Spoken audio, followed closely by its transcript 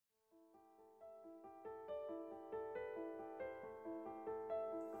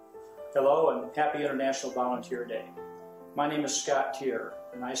Hello and happy International Volunteer Day. My name is Scott Teare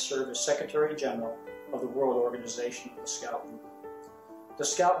and I serve as Secretary General of the World Organization of the Scout Movement. The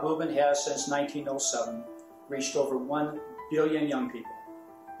Scout Movement has since 1907 reached over 1 billion young people,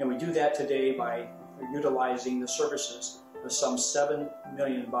 and we do that today by utilizing the services of some 7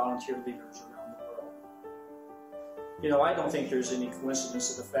 million volunteer leaders around the world. You know, I don't think there's any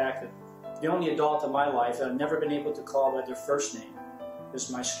coincidence to the fact that the only adult in my life that I've never been able to call by their first name is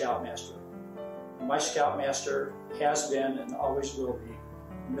my Scoutmaster. And my Scoutmaster has been and always will be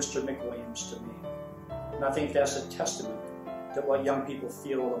Mr. McWilliams to me. And I think that's a testament to what young people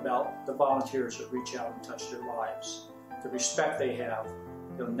feel about the volunteers that reach out and touch their lives. The respect they have.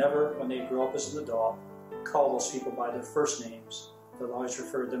 They'll never, when they grow up as an adult, call those people by their first names. They'll always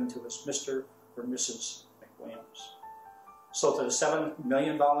refer them to as Mr. or Mrs. McWilliams. So to the 7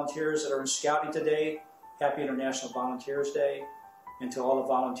 million volunteers that are in Scouting today, happy International Volunteers Day. And to all the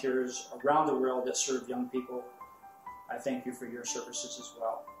volunteers around the world that serve young people, I thank you for your services as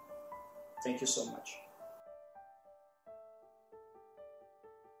well. Thank you so much.